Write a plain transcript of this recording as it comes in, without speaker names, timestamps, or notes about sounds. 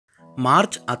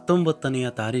March 19ನೆಯ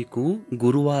ತಾರೀಕು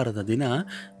ಗುರುವಾರದ ದಿನ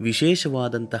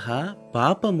ವಿಶೇಷವಾದಂತಹ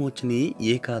ಪಾಪಮೋಚನಿ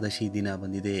ಏಕಾದಶಿ ದಿನ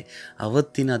ಬಂದಿದೆ.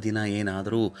 ಅವತ್ತಿನ ದಿನ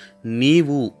ಏನಾದರೂ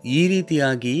ನೀವು ಈ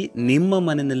ರೀತಿಯಾಗಿ ನಿಮ್ಮ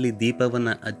ಮನೆಯಲ್ಲಿ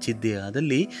ದೀಪವನ್ನು ಹಚ್ಚಿದ್ದೇ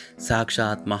ಆದಲ್ಲಿ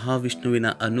ಸಾಕ್ಷಾತ್ ಮಹಾವಿಷ್ಣುವಿನ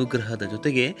ಅನುಗ್ರಹದ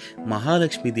ಜೊತೆಗೆ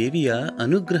ಮಹಾಲಕ್ಷ್ಮೀ ದೇವಿಯ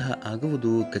ಅನುಗ್ರಹ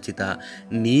ಆಗುವುದು ಖಚಿತ.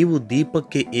 ನೀವು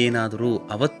ದೀಪಕ್ಕೆ ಏನಾದರೂ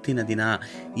ಅವತ್ತಿನ ದಿನ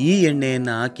ಈ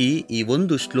ಎಣ್ಣೆಯನ್ನು ಹಾಕಿ ಈ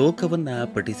ಒಂದು ಶ್ಲೋಕವನ್ನು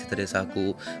ಪಠಿಸಿದರೆ ಸಾಕು,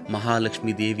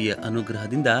 ಮಹಾಲಕ್ಷ್ಮೀ ದೇವಿಯ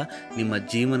ಅನುಗ್ರಹದಿಂದ ನಿಮ್ಮ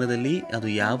ಜೀವನದಲ್ಲಿ ಅದು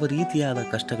ಯಾವ ರೀತಿಯಾದ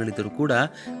ಕಷ್ಟಗಳಿದ್ದರೂ ಕೂಡ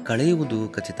ಕಳೆಯುವುದು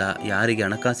ಖಚಿತ. ಯಾರಿಗೆ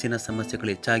ಹಣಕಾಸಿನ ಸಮಸ್ಯೆಗಳು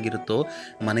ಹೆಚ್ಚಾಗಿರುತ್ತೋ,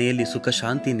 ಮನೆಯಲ್ಲಿ ಸುಖ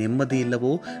ಶಾಂತಿ ನೆಮ್ಮದಿ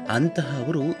ಇಲ್ಲವೋ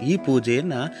ಅಂತಹವರು ಈ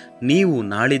ಪೂಜೆಯನ್ನು ನೀವು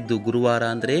ನಾಳಿದ್ದು ಗುರುವಾರ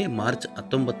ಅಂದರೆ ಮಾರ್ಚ್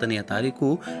 19ನೆಯ ತಾರೀಕು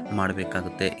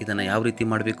ಮಾಡಬೇಕಾಗುತ್ತೆ. ಇದನ್ನು ಯಾವ ರೀತಿ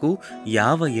ಮಾಡಬೇಕು,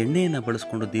 ಯಾವ ಎಣ್ಣೆಯನ್ನು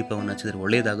ಬಳಸ್ಕೊಂಡು ದೀಪವನ್ನು ಹಚ್ಚಿದರೆ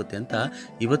ಒಳ್ಳೆಯದಾಗುತ್ತೆ ಅಂತ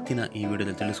ಇವತ್ತಿನ ಈ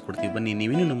ವಿಡಿಯೋದಲ್ಲಿ ತಿಳಿಸ್ಕೊಡ್ತೀವಿ. ಬನ್ನಿ,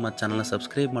 ನೀವೇನು ನಮ್ಮ ಚಾನಲ್ನ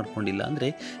ಸಬ್ಸ್ಕ್ರೈಬ್ ಮಾಡ್ಕೊಂಡಿಲ್ಲ ಅಂದರೆ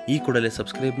ಈ ಕೂಡಲೇ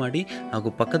ಸಬ್ಸ್ಕ್ರೈಬ್ ಮಾಡಿ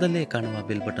ಹಾಗೂ ಪಕ್ಕದಲ್ಲೇ ಕಾಣುವ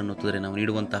ಬೆಲ್ ಬಟನ್ ಒತ್ತಿದರೆ ನಾವು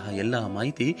ನೀಡುವಂತಹ ಎಲ್ಲ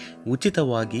ಮಾಹಿತಿ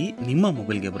ಉಚಿತವಾಗಿ ನಿಮ್ಮ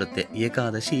ಮೊಬೈಲ್ಗೆ ಬರುತ್ತೆ.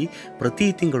 ಏಕಾದಶಿ ಪ್ರತಿ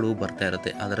ತಿಂಗಳು ಬರ್ತಾ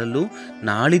ಇರುತ್ತೆ. ಅದರಲ್ಲೂ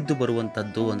ನಾಳಿದ್ದು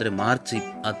ಬರುವಂಥದ್ದು ಅಂದರೆ ಮಾರ್ಚ್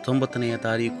 19ನೆಯ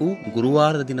ತಾರೀಕು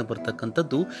ಗುರುವಾರದ ದಿನ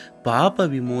ಬರ್ತಕ್ಕಂಥದ್ದು ಪಾಪ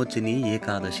ವಿಮೋಚನಿ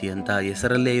ಏಕಾದಶಿ ಅಂತ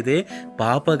ಹೆಸರಲ್ಲೇ ಇದೆ.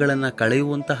 ಪಾಪಗಳನ್ನು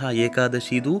ಕಳೆಯುವಂತಹ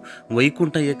ಏಕಾದಶಿ ಇದು.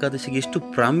 ವೈಕುಂಠ ಏಕಾದಶಿಗೆ ಎಷ್ಟು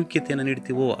ಪ್ರಾಮುಖ್ಯತೆಯನ್ನು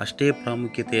ನೀಡ್ತೀವೋ ಅಷ್ಟೇ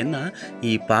ಪ್ರಾಮುಖ್ಯತೆಯನ್ನು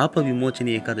ಈ ಪಾಪ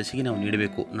ವಿಮೋಚನಿ ಏಕಾದಶಿಗೆ ನಾವು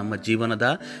ನೀಡಬೇಕು. ನಮ್ಮ ಜೀವನದ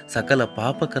ಸಕಲ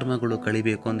ಪಾಪ ಕರ್ಮಗಳು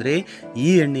ಕಳಿಬೇಕು ಅಂದರೆ ಈ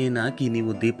ಎಣ್ಣೆಯನ್ನು ಹಾಕಿ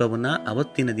ನೀವು ದೀಪವನ್ನು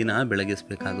ಅವತ್ತಿನ ದಿನ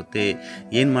ಬೆಳಗಿಸಬೇಕಾಗುತ್ತೆ.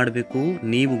 ಏನು ಮಾಡಬೇಕು,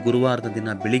 ನೀವು ಗುರುವಾರದ ದಿನ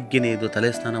ಬೆಳಿಗ್ಗೆನೇ ಎದ್ದು ತಲೆ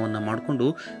ಸ್ನಾನವನ್ನು ಮಾಡಿಕೊಂಡು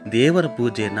ದೇವರ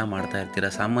ಪೂಜೆಯನ್ನು ಮಾಡ್ತಾ ಇರ್ತೀರ.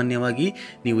 ಸಾಮಾನ್ಯವಾಗಿ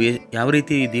ನೀವು ಯಾವ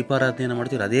ರೀತಿ ದೀಪಾರಾಧನೆಯನ್ನು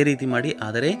ಮಾಡ್ತೀರೋ ಅದೇ ರೀತಿ ಮಾಡಿ,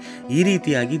 ಆದರೆ ಈ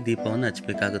ರೀತಿಯಾಗಿ ದೀಪವನ್ನು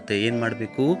ಹಚ್ಚಬೇಕಾಗುತ್ತೆ. ಏನು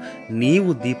ಮಾಡಬೇಕು, ನೀವು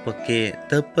ದೀಪಕ್ಕೆ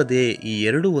ತಪ್ಪದೆ ಈ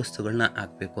ಎರಡು ವಸ್ತುಗಳನ್ನ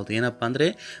ಹಾಕಬೇಕು. ಅದು ಏನಪ್ಪ ಅಂದರೆ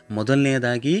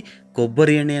ಮೊದಲನೆಯದಾಗಿ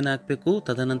ಕೊಬ್ಬರಿ ಎಣ್ಣೆಯನ್ನು ಹಾಕಬೇಕು,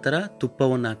 ತದನಂತರ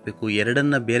ತುಪ್ಪವನ್ನು ಹಾಕಬೇಕು.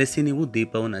 ಎರಡನ್ನು ಬೆರೆಸಿ ನೀವು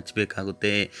ದೀಪವನ್ನು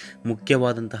ಹಚ್ಚಬೇಕಾಗುತ್ತೆ.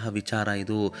 ಮುಖ್ಯವಾದಂತಹ ವಿಚಾರ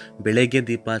ಇದು. ಬೆಳಗ್ಗೆ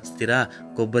ದೀಪ ಹಚ್ತೀರಾ,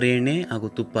 ಕೊಬ್ಬರಿ ಎಣ್ಣೆ ಹಾಗೂ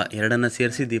ತುಪ್ಪ ಎರಡನ್ನು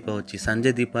ಸೇರಿಸಿ ದೀಪ ಹಚ್ಚಿ.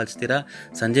 ಸಂಜೆ ದೀಪ ಹಚ್ತೀರಾ,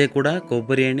 ಸಂಜೆ ಕೂಡ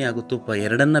ಕೊಬ್ಬರಿ ಎಣ್ಣೆ ಹಾಗೂ ತುಪ್ಪ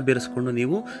ಎರಡನ್ನು ಬೆರೆಸ್ಕೊಂಡು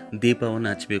ನೀವು ದೀಪವನ್ನು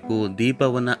ಹಚ್ಚಬೇಕು.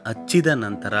 ದೀಪವನ್ನು ಹಚ್ಚಿದ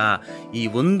ನಂತರ ಈ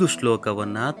ಒಂದು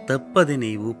ಶ್ಲೋಕವನ್ನು ತಪ್ಪದೆ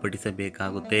ನೀವು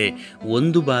ಪಠಿಸಬೇಕಾಗುತ್ತೆ.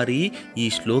 ಒಂದು ಬಾರಿ ಈ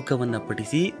ಶ್ಲೋಕವನ್ನು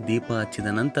ಪಠಿಸಿ ದೀಪ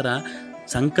ಹಚ್ಚಿದ ನಂತರ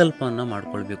ಸಂಕಲ್ಪವನ್ನು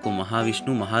ಮಾಡಿಕೊಳ್ಬೇಕು.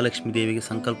 ಮಹಾವಿಷ್ಣು ಮಹಾಲಕ್ಷ್ಮೀ ದೇವಿಗೆ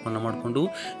ಸಂಕಲ್ಪವನ್ನು ಮಾಡಿಕೊಂಡು,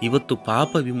 ಇವತ್ತು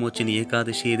ಪಾಪ ವಿಮೋಚನೆ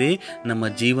ಏಕಾದಶಿ ಇದೆ, ನಮ್ಮ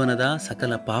ಜೀವನದ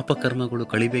ಸಕಲ ಪಾಪ ಕರ್ಮಗಳು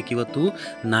ಕಳಿಬೇಕಿವತ್ತು,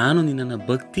 ನಾನು ನಿನ್ನನ್ನು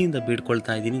ಭಕ್ತಿಯಿಂದ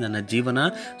ಬೇಡ್ಕೊಳ್ತಾ ಇದ್ದೀನಿ, ನನ್ನ ಜೀವನ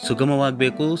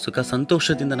ಸುಗಮವಾಗಬೇಕು, ಸುಖ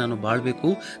ಸಂತೋಷದಿಂದ ನಾನು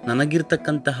ಬಾಳಬೇಕು,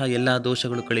 ನನಗಿರ್ತಕ್ಕಂತಹ ಎಲ್ಲ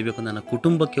ದೋಷಗಳು ಕಳಿಬೇಕು, ನನ್ನ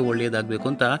ಕುಟುಂಬಕ್ಕೆ ಒಳ್ಳೆಯದಾಗಬೇಕು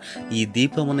ಅಂತ ಈ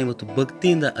ದೀಪವನ್ನು ಇವತ್ತು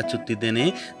ಭಕ್ತಿಯಿಂದ ಹಚ್ಚುತ್ತಿದ್ದೇನೆ,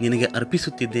 ನಿನಗೆ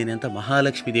ಅರ್ಪಿಸುತ್ತಿದ್ದೇನೆ ಅಂತ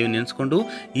ಮಹಾಲಕ್ಷ್ಮೀ ದೇವಿ ನೆನೆಸ್ಕೊಂಡು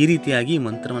ಈ ರೀತಿಯಾಗಿ ಈ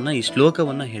ಮಂತ್ರವನ್ನು ಈ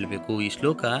ಶ್ಲೋಕವನ್ನು ಹೇಳಬೇಕು. ಈ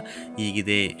ಶ್ಲೋಕ ಹೀಗಿದೆ: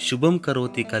 ಶುಭಂ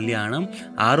ಕರೋತಿ ಕಲ್ಯಾಣಂ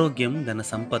ಆರೋಗ್ಯಂ ಧನ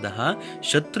ಸಂಪದಃ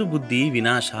ಶತ್ರು ಬುದ್ಧಿ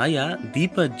ವಿನಾಶಾಯ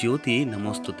ದೀಪ ಜ್ಯೋತಿ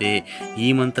ನಮೋಸ್ತುತೆ. ಈ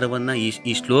ಮಂತ್ರವನ್ನು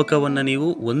ಈ ಶ್ಲೋಕವನ್ನು ನೀವು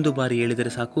ಒಂದು ಬಾರಿ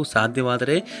ಹೇಳಿದರೆ ಸಾಕು.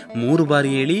 ಸಾಧ್ಯವಾದರೆ 3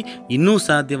 ಬಾರಿ ಹೇಳಿ, ಇನ್ನೂ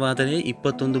ಸಾಧ್ಯವಾದರೆ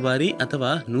 21 ಬಾರಿ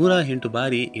ಅಥವಾ 108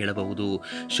 ಬಾರಿ ಹೇಳಬಹುದು.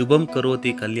 ಶುಭಂ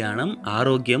ಕರೋತಿ ಕಲ್ಯಾಣಂ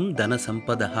ಆರೋಗ್ಯಂ ಧನ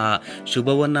ಸಂಪದಃ.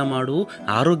 ಶುಭವನ್ನ ಮಾಡು,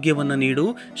 ಆರೋಗ್ಯವನ್ನು ನೀಡು,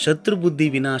 ಶತ್ರು ಬುದ್ಧಿ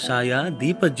ವಿನಾಶಾಯ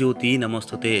ದೀಪ ಜ್ಯೋತಿ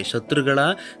ನಮೋಸ್ತುತೆ. ಶತ್ರುಗಳ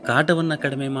ಕಾಟವನ್ನು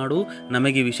ಕಡಿಮೆ ಮಾಡು,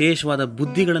 ನಮಗೆ ವಿಶೇಷವಾದ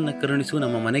ಬುದ್ಧಿಗಳನ್ನು ಕರುಣಿಸು,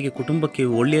 ನಮ್ಮ ಮನೆಗೆ ಕುಟುಂಬಕ್ಕೆ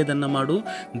ಒಳ್ಳೆಯದನ್ನು ಮಾಡು,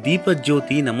 ದೀಪ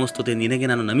ಜ್ಯೋತಿ ನಮೋಸ್ತುತೆ. ನಿನಗೆ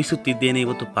ನಾನು ನಮಿಸುತ್ತಿದ್ದೇನೆ.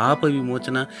 ಇವತ್ತು ಪಾಪ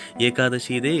ವಿಮೋಚನ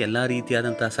ಏಕಾದಶಿ ಇದೆ, ಎಲ್ಲ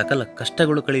ರೀತಿಯಾದಂತಹ ಸಕಲ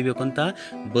ಕಷ್ಟಗಳು ಕಳಿಬೇಕು ಅಂತ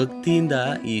ಭಕ್ತಿಯಿಂದ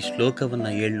ಈ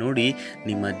ಶ್ಲೋಕವನ್ನು ಹೇಳಿ ನೋಡಿ.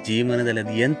 ನಿಮ್ಮ ಜೀವನದಲ್ಲಿ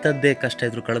ಅದು ಎಂಥದ್ದೇ ಕಷ್ಟ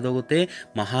ಇದ್ರೂ ಕಳೆದೋಗುತ್ತೆ.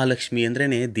 ಮಹಾಲಕ್ಷ್ಮಿ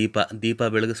ಅಂದ್ರೇ ದೀಪ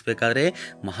ಬೆಳಗಿಸ್ಬೇಕಾದ್ರೆ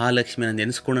ಮಹಾಲಕ್ಷ್ಮಿಯನ್ನು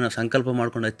ನೆನೆಸ್ಕೊಂಡು ನಾವು ಸಂಕಲ್ಪ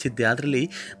ಮಾಡ್ಕೊಂಡು ಹಚ್ಚಿದ್ದೆ ಅದರಲ್ಲಿ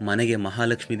ಮನೆಗೆ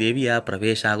ಮಹಾಲಕ್ಷ್ಮೀ ದೇವಿಯ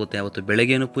ಪ್ರವೇಶ ಆಗುತ್ತೆ. ಅವತ್ತು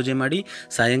ಬೆಳಗ್ಗೆನೂ ಪೂಜೆ ಮಾಡಿ,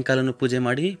 ಸಾಯಂಕಾಲನೂ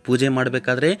ಪೂಜೆ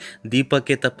ಮಾಡಬೇಕಾದ್ರೆ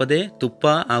ದೀಪಕ್ಕೆ ತಪ್ಪದೆ ತುಪ್ಪ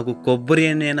ಹಾಗೂ ಕೊಬ್ಬರಿ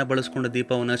ಎಣ್ಣೆಯನ್ನು ಬಳಸ್ಕೊಂಡು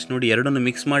ದೀಪವನ್ನು ಹಚ್ಚಿ ನೋಡಿ. ಎರಡನ್ನು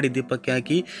ಮಿಕ್ಸ್ ಮಾಡಿ ದೀಪಕ್ಕೆ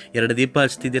ಹಾಕಿ 2 ದೀಪ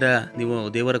ಹಚ್ತಿದ್ದೀರಾ ನೀವು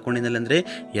ದೇವರ ಕೋಣೆಯಲ್ಲಿ ಅಂದರೆ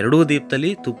 2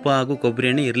 ದೀಪದಲ್ಲಿ ತುಪ್ಪ ಹಾಗೂ ಕೊಬ್ಬರಿ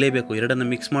ಎಣ್ಣೆ ಇರಲೇಬೇಕು. ಎರಡನ್ನು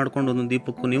ಮಿಕ್ಸ್ ಮಾಡ್ಕೊಂಡು ಒಂದೊಂದು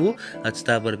ದೀಪಕ್ಕೂ ನೀವು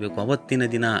ಹಚ್ತಾ ಬರಬೇಕು. ಅವತ್ತಿನ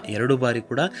ದಿನ 2 ಬಾರಿ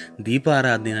ಕೂಡ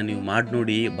ದೀಪಾರಾಧನೆಯನ್ನು ನೀವು ಮಾಡಿ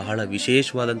ನೋಡಿ. ಬಹಳ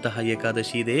ವಿಶೇಷವಾದಂತಹ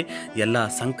ಏಕಾದಶಿ ಇದೆ. ಎಲ್ಲ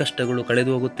ಸಂಕಷ್ಟಗಳು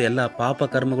ಕಳೆದು ಹೋಗುತ್ತೆ, ಎಲ್ಲ ಪಾಪ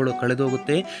ಕರ್ಮಗಳು ಕಳೆದು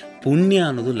ಹೋಗುತ್ತೆ, ಪುಣ್ಯ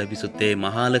ಅನ್ನೋದು ಲಭಿಸುತ್ತೆ.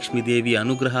 ಮಹಾಲಕ್ಷ್ಮೀ ದೇವಿ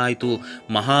ಅನುಗ್ರಹ ಆಯಿತು.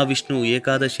 ಮಹಾವಿಷ್ಣು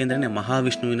ಏಕಾದಶಿ ಅಂದರೆ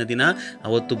ಮಹಾವಿಷ್ಣುವಿನ ದಿನ.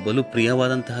 ಅವತ್ತು ಬಲು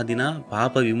ಪ್ರಿಯವಾದಂತಹ ದಿನ,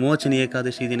 ಪಾಪ ವಿಮೋಚನೆ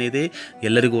ಏಕಾದಶಿ ದಿನ ಇದೆ.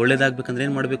 ಎಲ್ಲರಿಗೂ ಒಳ್ಳೆಯದಾಗಬೇಕಂದ್ರೆ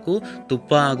ಏನು ಮಾಡಬೇಕು,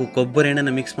 ತುಪ್ಪ ಹಾಗೂ ಕೊಬ್ಬರಿ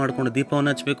ಎಣ್ಣೆನ ಮಿಕ್ಸ್ ಮಾಡಿಕೊಂಡು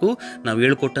ದೀಪವನ್ನು ಹಚ್ಚಬೇಕು. ನಾವು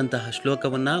ಹೇಳ್ಕೊಟ್ಟಂತಹ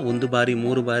ಶ್ಲೋಕವನ್ನು 1 ಬಾರಿ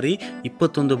 3 ಬಾರಿ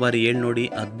 21 ಬಾರಿ ಹೇಳಿ ನೋಡಿ.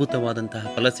 ಅದ್ಭುತವಾದಂತಹ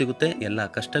ಫಲ ಸಿಗುತ್ತೆ, ಎಲ್ಲ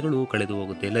ಕಷ್ಟಗಳು ಕಳೆದು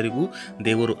ಹೋಗುತ್ತೆ. ಎಲ್ಲರಿಗೂ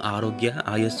ದೇವರು ಆರೋಗ್ಯ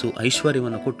ಆಯಸ್ಸು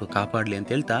ಐಶ್ವರ್ಯವನ್ನು ಕೊಟ್ಟು ಕಾಪಾಡಲಿ ಅಂತ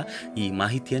ಹೇಳ್ತಾ ಈ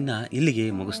ಮಾಹಿತಿಯನ್ನು ಇಲ್ಲಿಗೆ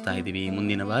ಮುಗಿಸ್ತಾ ಇದ್ದೀವಿ.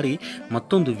 ಮುಂದಿನ ಬಾರಿ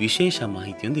ಮತ್ತೊಂದು ವಿಶೇಷ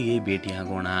ಮಾಹಿತಿಯೊಂದಿಗೆ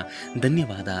ಭೇಟಿಯಾಗೋಣ.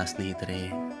 ಧನ್ಯವಾದ ಸ್ನೇಹಿತರೆ.